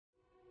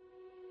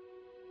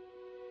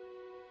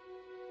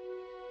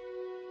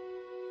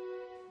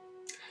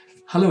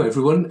Hello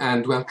everyone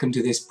and welcome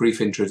to this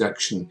brief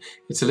introduction.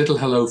 It's a little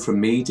hello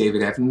from me,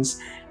 David Evans,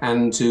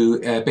 and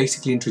to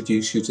basically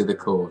introduce you to the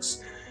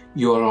course.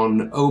 You are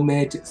on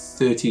OMED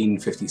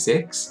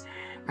 1356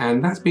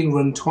 and that's being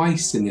run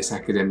twice in this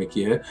academic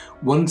year,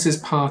 once as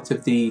part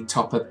of the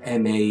top of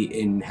MA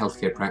in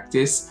healthcare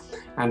practice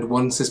and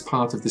once as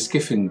part of the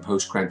SCPHN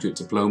postgraduate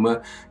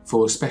diploma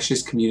for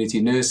specialist community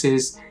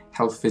nurses,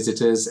 health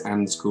visitors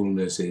and school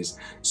nurses.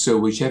 So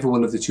whichever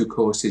one of the two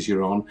courses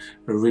you're on,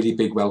 a really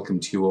big welcome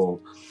to you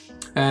all.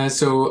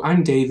 So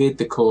I'm David,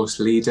 the course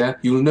leader.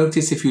 You'll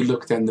notice if you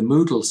look down the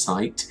Moodle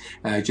site,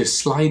 just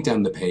slide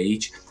down the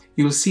page,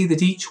 you'll see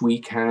that each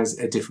week has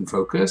a different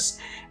focus.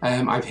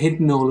 I've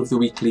hidden all of the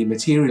weekly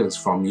materials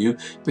from you,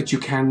 but you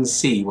can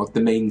see what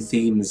the main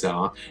themes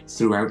are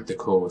throughout the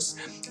course.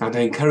 And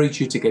I encourage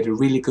you to get a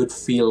really good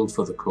feel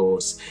for the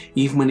course,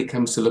 even when it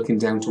comes to looking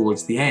down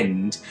towards the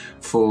end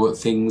for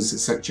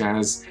things such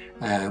as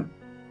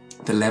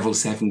the level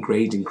 7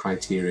 grading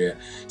criteria.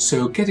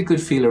 So get a good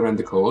feel around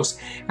the course,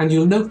 and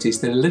you'll notice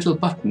there are little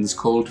buttons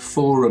called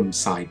forum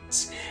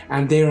sites,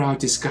 and they're our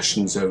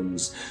discussion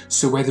zones.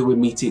 So whether we're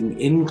meeting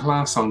in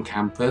class on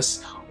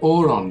campus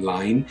or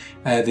online,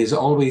 there's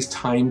always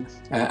time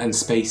and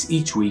space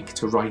each week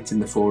to write in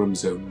the forum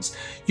zones.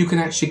 You can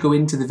actually go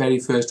into the very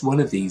first one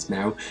of these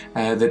now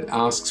that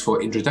asks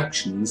for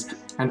introductions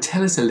and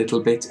tell us a little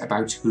bit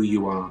about who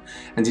you are.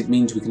 And it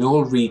means we can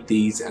all read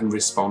these and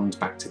respond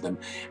back to them.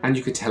 And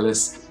you could tell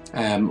us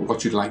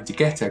what you'd like to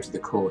get out of the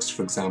course,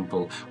 for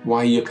example,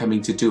 why you're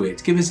coming to do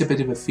it. Give us a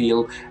bit of a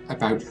feel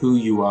about who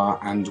you are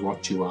and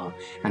what you are.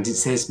 And it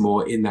says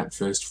more in that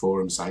first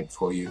forum site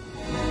for you.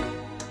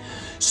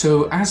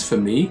 So as for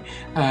me,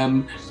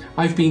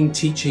 I've been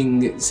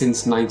teaching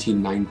since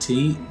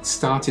 1990,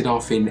 started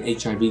off in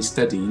HIV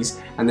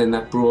studies and then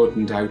that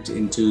broadened out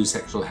into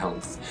sexual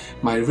health.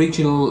 My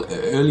original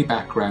early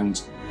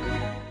background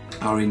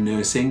are in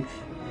nursing.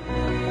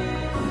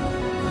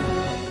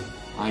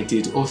 I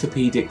did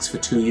orthopedics for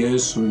 2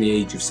 years from the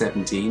age of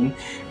 17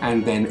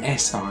 and then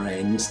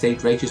SRN,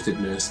 state registered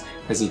nurse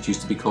as it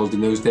used to be called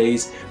in those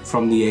days,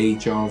 from the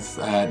age of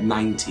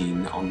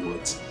 19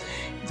 onwards.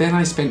 Then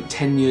I spent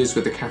 10 years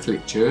with the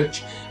Catholic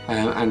Church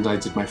and I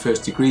did my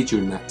first degree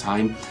during that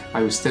time.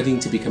 I was studying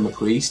to become a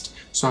priest,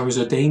 so I was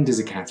ordained as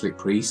a Catholic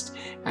priest,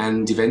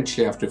 and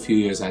eventually after a few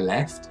years I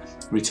left,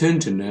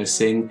 returned to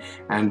nursing,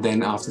 and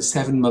then after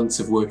 7 months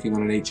of working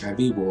on an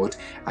HIV ward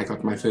I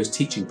got my first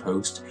teaching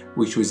post,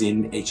 which was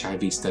in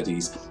HIV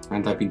studies,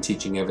 and I've been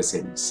teaching ever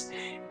since.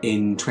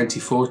 In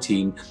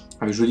 2014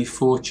 I was really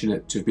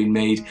fortunate to have been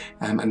made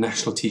a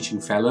National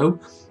Teaching Fellow.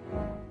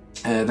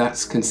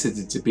 That's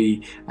considered to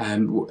be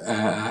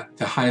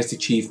the highest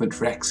achievement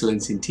for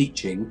excellence in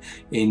teaching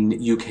in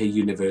UK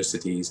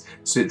universities.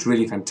 So it's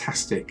really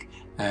fantastic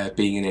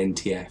being an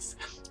NTF.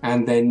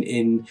 And then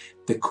in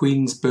the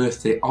Queen's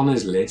Birthday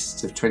Honours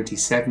List of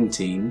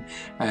 2017,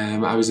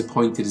 I was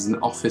appointed as an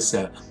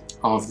officer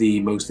of the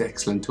Most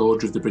Excellent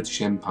Order of the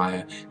British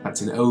Empire.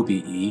 That's an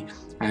OBE,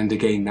 and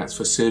again that's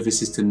for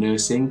services to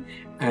nursing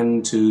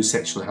and to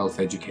sexual health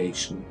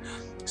education.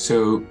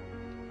 So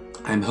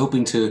I'm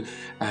hoping to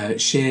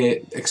share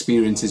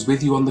experiences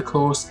with you on the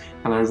course,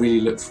 and I really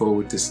look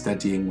forward to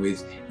studying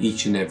with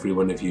each and every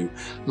one of you.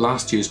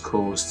 Last year's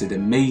course did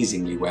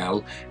amazingly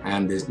well,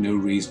 and there's no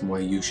reason why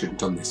you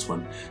shouldn't on this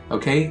one.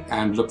 Okay,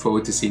 and look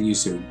forward to seeing you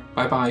soon.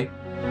 Bye bye.